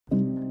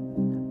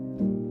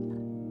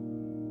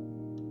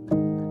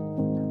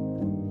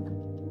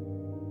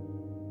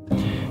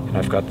And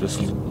I've got this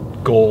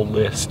goal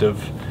list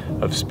of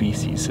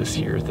species this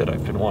year that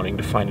I've been wanting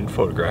to find and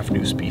photograph,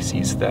 new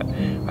species that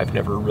I've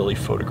never really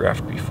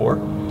photographed before.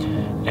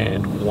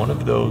 And one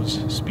of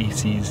those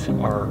species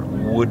are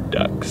wood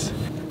ducks.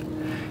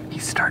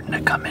 He's starting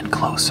to come in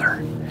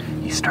closer.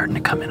 He's starting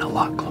to come in a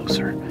lot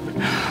closer.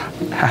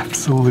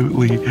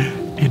 Absolutely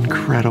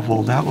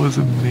incredible. That was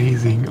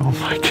amazing. Oh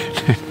my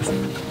goodness.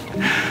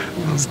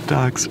 Those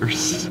ducks are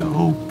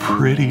so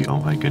pretty.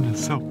 Oh my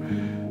goodness. So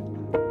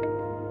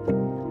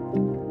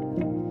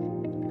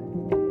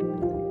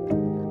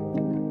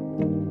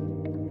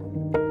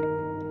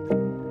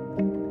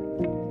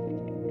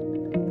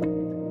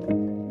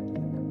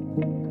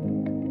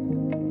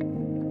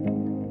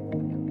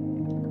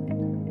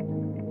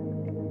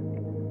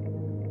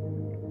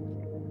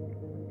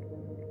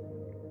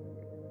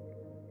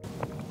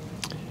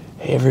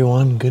hey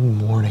everyone, good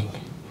morning.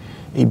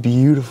 A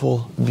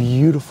beautiful,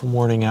 beautiful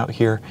morning out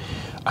here.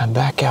 I'm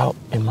back out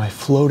in my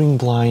floating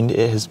blind.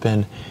 It has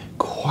been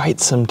quite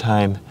some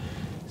time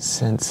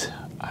since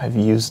I've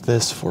used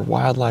this for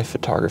wildlife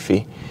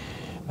photography.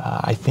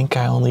 I think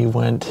I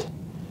went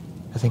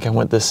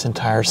this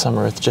entire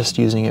summer with just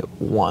using it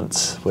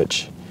once,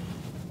 which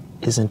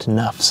isn't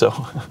enough. So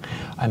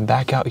I'm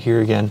back out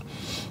here again.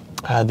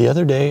 The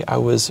other day I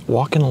was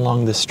walking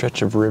along this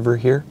stretch of river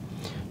here,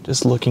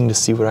 just looking to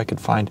see what I could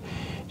find,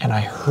 and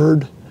I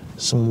heard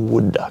some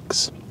wood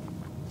ducks.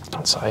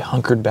 And so I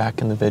hunkered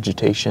back in the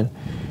vegetation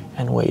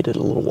and waited a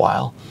little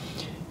while,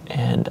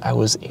 and I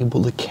was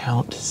able to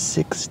count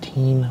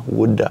 16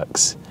 wood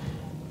ducks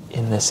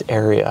in this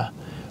area,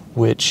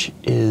 which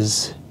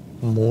is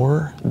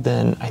more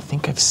than I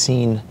think I've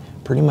seen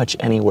pretty much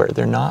anywhere.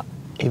 They're not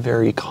a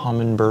very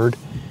common bird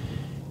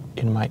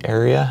in my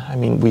area. I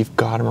mean, we've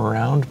got them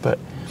around, but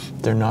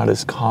they're not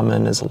as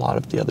common as a lot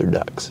of the other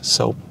ducks.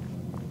 So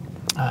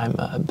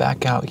I'm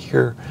back out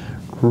here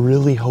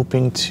really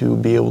hoping to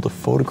be able to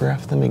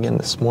photograph them again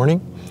this morning.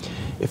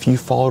 If you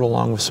followed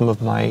along with some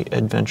of my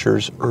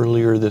adventures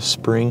earlier this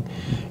spring,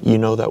 you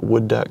know that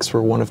wood ducks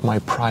were one of my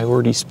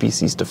priority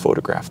species to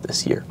photograph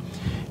this year.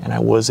 And I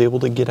was able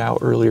to get out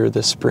earlier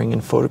this spring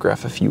and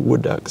photograph a few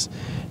wood ducks.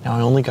 Now,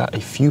 I only got a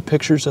few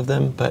pictures of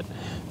them, but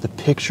the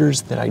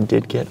pictures that I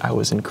did get, I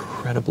was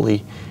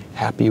incredibly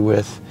happy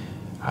with.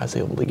 I was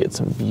able to get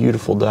some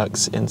beautiful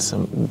ducks in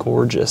some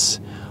gorgeous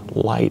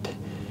light.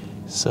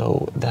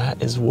 So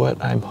that is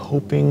what I'm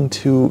hoping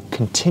to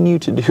continue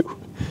to do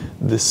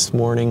this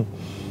morning.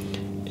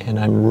 And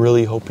I'm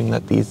really hoping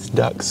that these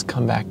ducks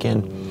come back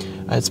in.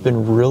 It's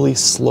been really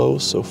slow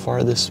so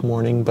far this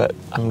morning, but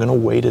I'm gonna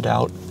wait it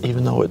out,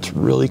 even though it's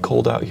really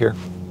cold out here.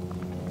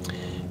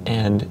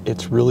 And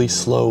it's really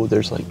slow,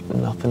 there's like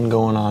nothing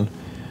going on.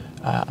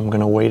 I'm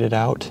gonna wait it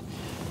out,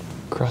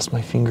 cross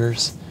my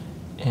fingers,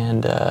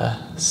 and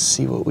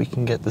see what we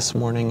can get this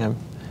morning.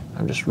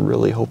 I'm just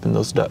really hoping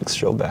those ducks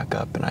show back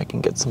up and I can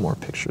get some more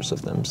pictures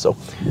of them. So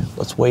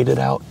let's wait it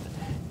out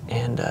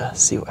and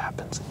see what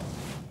happens.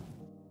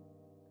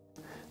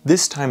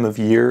 This time of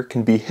year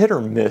can be hit or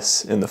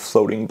miss in the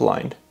floating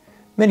blind.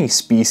 Many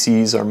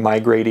species are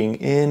migrating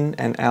in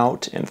and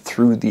out and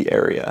through the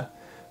area.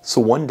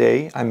 So one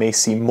day I may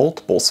see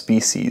multiple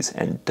species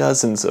and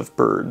dozens of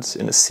birds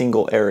in a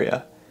single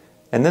area.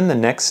 And then the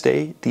next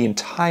day, the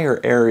entire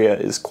area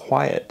is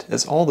quiet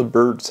as all the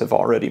birds have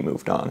already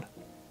moved on.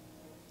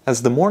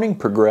 As the morning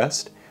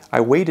progressed,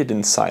 I waited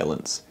in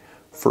silence.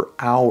 For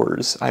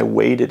hours, I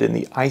waded in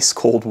the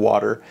ice-cold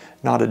water,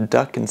 not a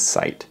duck in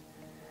sight.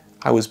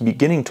 I was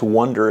beginning to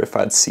wonder if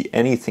I'd see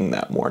anything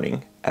that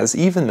morning, as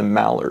even the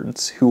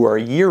mallards, who are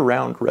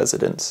year-round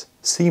residents,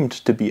 seemed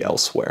to be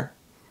elsewhere.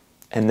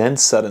 And then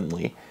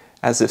suddenly,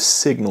 as if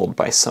signaled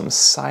by some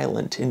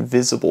silent,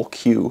 invisible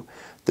cue,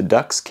 the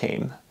ducks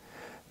came.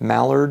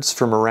 Mallards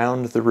from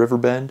around the river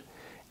bend,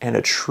 and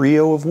a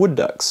trio of wood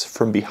ducks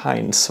from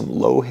behind some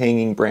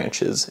low-hanging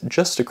branches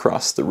just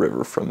across the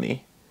river from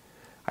me.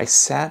 I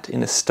sat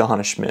in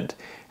astonishment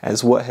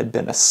as what had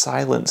been a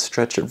silent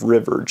stretch of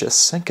river just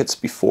seconds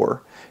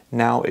before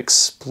now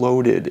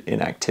exploded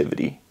in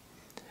activity.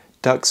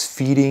 Ducks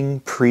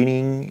feeding,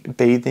 preening,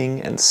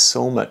 bathing, and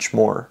so much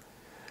more.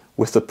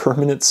 With a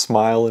permanent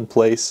smile in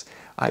place,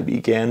 I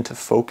began to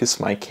focus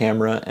my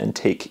camera and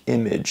take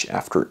image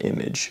after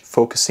image,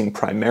 focusing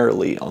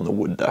primarily on the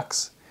wood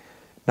ducks.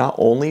 Not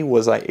only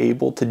was I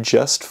able to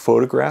just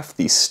photograph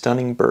these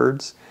stunning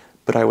birds,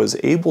 but I was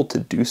able to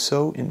do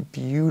so in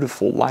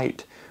beautiful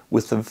light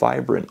with the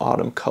vibrant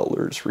autumn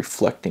colors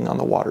reflecting on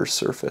the water's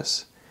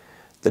surface.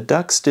 The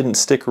ducks didn't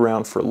stick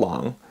around for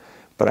long,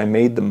 but I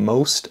made the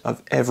most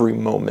of every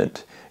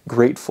moment,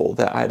 grateful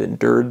that I'd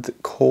endured the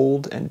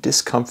cold and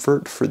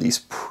discomfort for these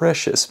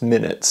precious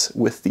minutes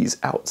with these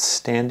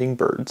outstanding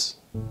birds.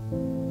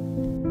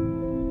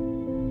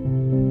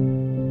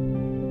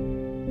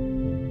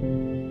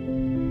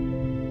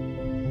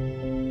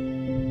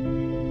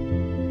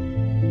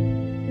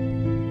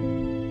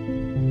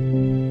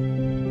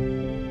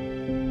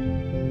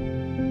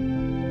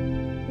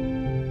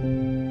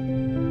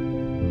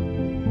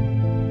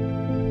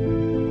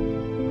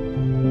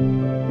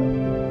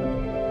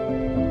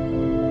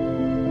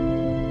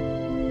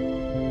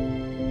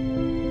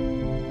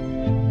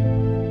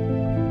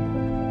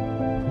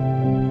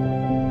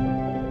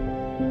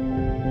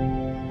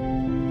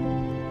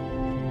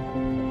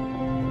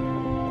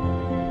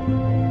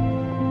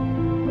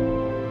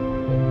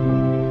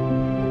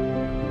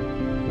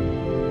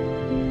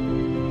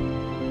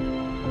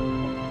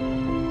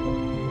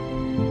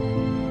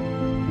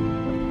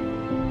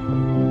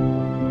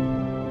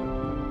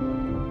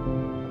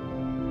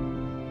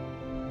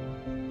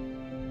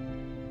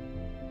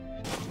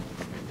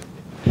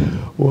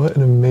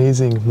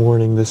 amazing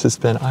morning this has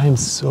been. I am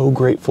so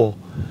grateful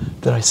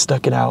that I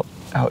stuck it out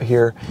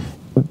here.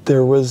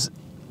 There was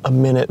a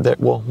minute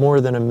that, well,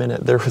 more than a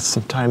minute, there was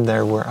some time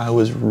there where I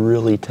was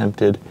really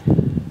tempted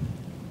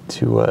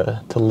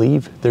to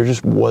leave. There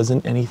just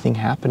wasn't anything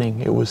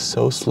happening. It was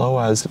so slow.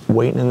 I was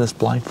waiting in this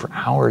blind for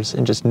hours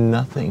and just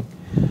nothing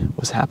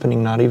was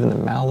happening, not even the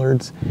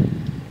mallards.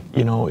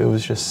 You know, it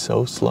was just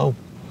so slow.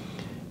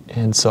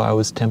 And so I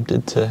was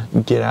tempted to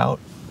get out,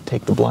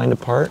 take the blind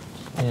apart,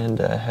 and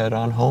head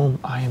on home.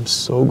 I am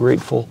so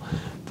grateful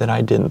that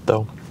I didn't,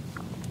 though.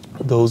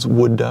 Those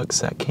wood ducks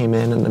that came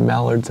in and the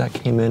mallards that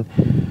came in,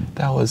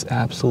 that was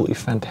absolutely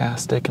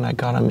fantastic, and I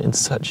got them in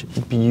such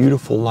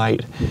beautiful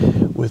light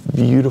with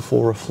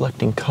beautiful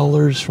reflecting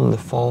colors from the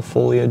fall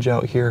foliage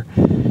out here.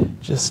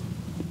 Just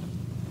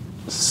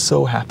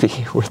so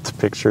happy with the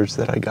pictures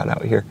that I got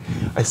out here.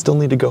 I still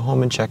need to go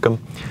home and check them,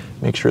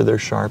 make sure they're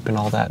sharp and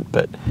all that,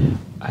 but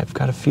I've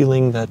got a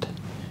feeling that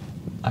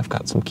I've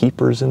got some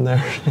keepers in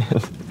there,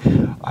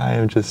 and I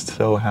am just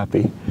so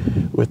happy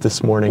with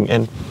this morning.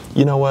 And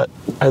you know what?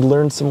 I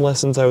learned some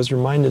lessons. I was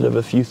reminded of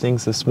a few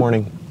things this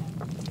morning.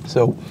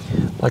 So,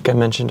 like I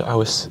mentioned, I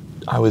was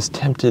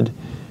tempted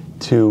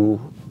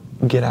to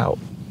get out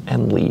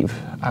and leave.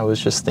 I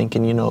was just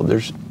thinking, you know,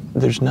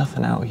 there's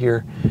nothing out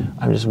here.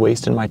 I'm just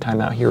wasting my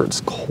time out here. It's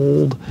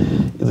cold.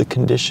 The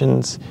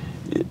conditions,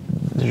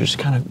 they're just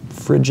kind of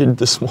frigid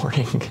this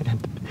morning,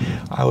 and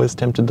I was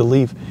tempted to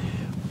leave.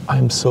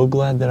 I'm so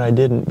glad that I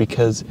didn't,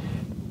 because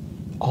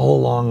all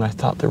along I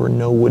thought there were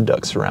no wood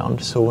ducks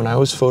around. So when I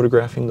was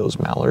photographing those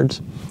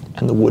mallards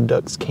and the wood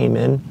ducks came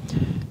in,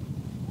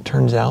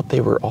 turns out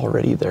they were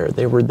already there.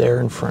 They were there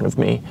in front of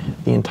me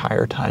the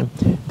entire time.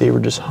 They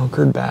were just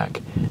hunkered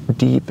back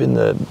deep in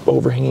the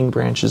overhanging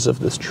branches of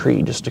this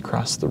tree just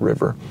across the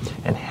river.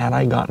 And had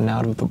I gotten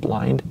out of the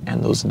blind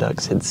and those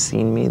ducks had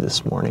seen me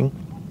this morning,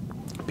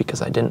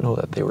 because I didn't know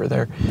that they were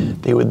there,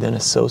 they would then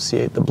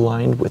associate the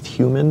blind with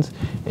humans,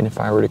 and if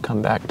I were to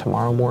come back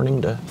tomorrow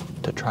morning to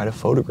try to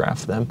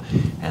photograph them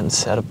and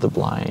set up the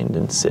blind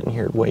and sit in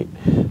here and wait,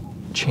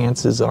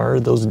 chances are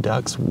those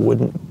ducks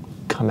wouldn't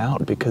come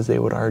out because they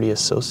would already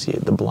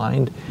associate the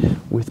blind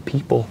with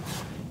people.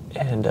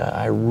 And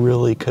I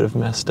really could have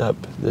messed up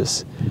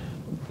this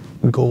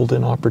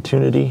golden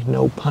opportunity,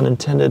 no pun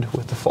intended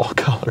with the fall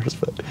colors,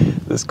 but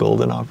this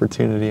golden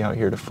opportunity out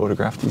here to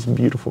photograph these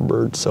beautiful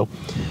birds. So,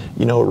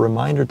 you know, a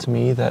reminder to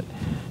me that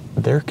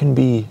there can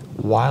be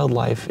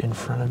wildlife in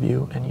front of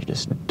you and you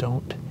just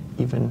don't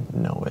even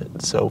know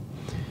it. So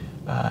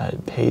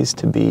it pays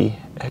to be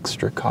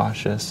extra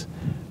cautious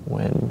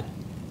when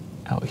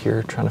out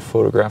here trying to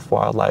photograph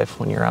wildlife.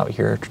 When you're out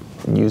here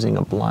using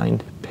a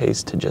blind, it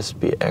pays to just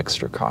be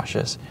extra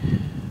cautious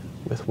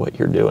with what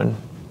you're doing.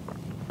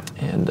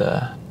 And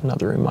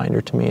another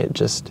reminder to me, it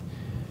just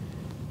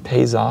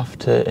pays off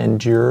to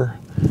endure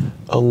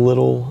a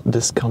little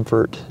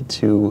discomfort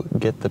to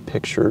get the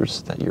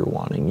pictures that you're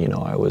wanting. You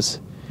know, I was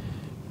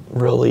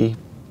really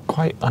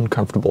quite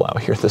uncomfortable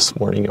out here this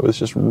morning. It was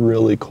just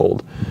really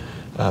cold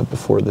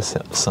before the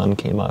sun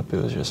came up.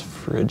 It was just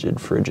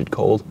frigid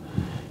cold,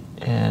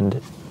 and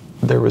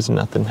there was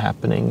nothing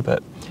happening.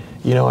 But,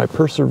 you know, I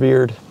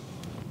persevered.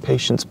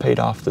 Patience paid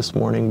off this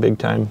morning big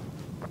time.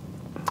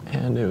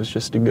 And it was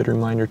just a good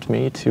reminder to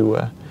me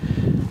to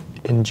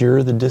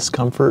endure the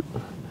discomfort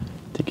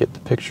to get the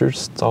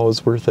pictures. It's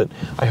always worth it.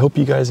 I hope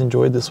you guys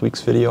enjoyed this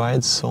week's video. I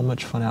had so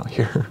much fun out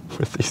here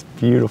with these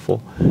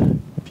beautiful,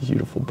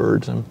 beautiful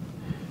birds. I'm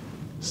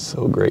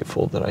so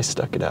grateful that I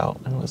stuck it out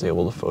and was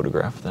able to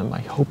photograph them. I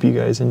hope you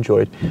guys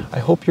enjoyed. I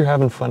hope you're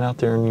having fun out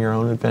there in your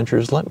own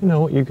adventures. Let me know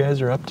what you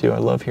guys are up to. I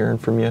love hearing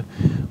from you.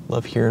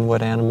 Love hearing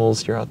what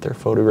animals you're out there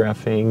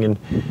photographing and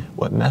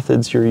what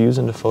methods you're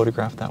using to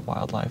photograph that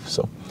wildlife.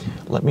 So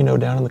let me know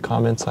down in the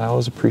comments. I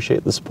always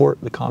appreciate the support,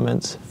 the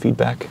comments,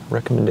 feedback,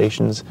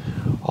 recommendations,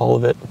 all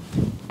of it.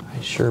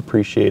 I sure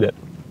appreciate it.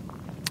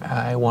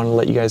 I want to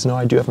let you guys know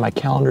I do have my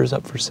calendars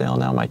up for sale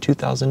now, my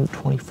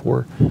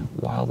 2024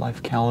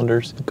 wildlife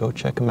calendars. Go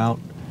check them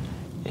out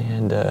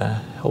and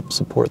help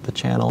support the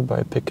channel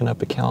by picking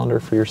up a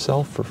calendar for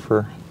yourself or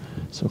for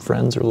some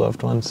friends or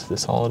loved ones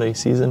this holiday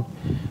season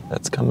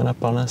that's coming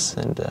up on us.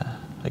 And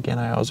again,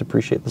 I always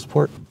appreciate the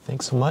support.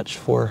 Thanks so much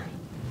for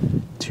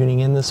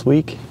tuning in this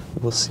week.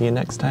 We'll see you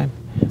next time.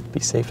 Be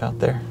safe out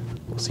there.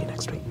 We'll see you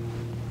next week.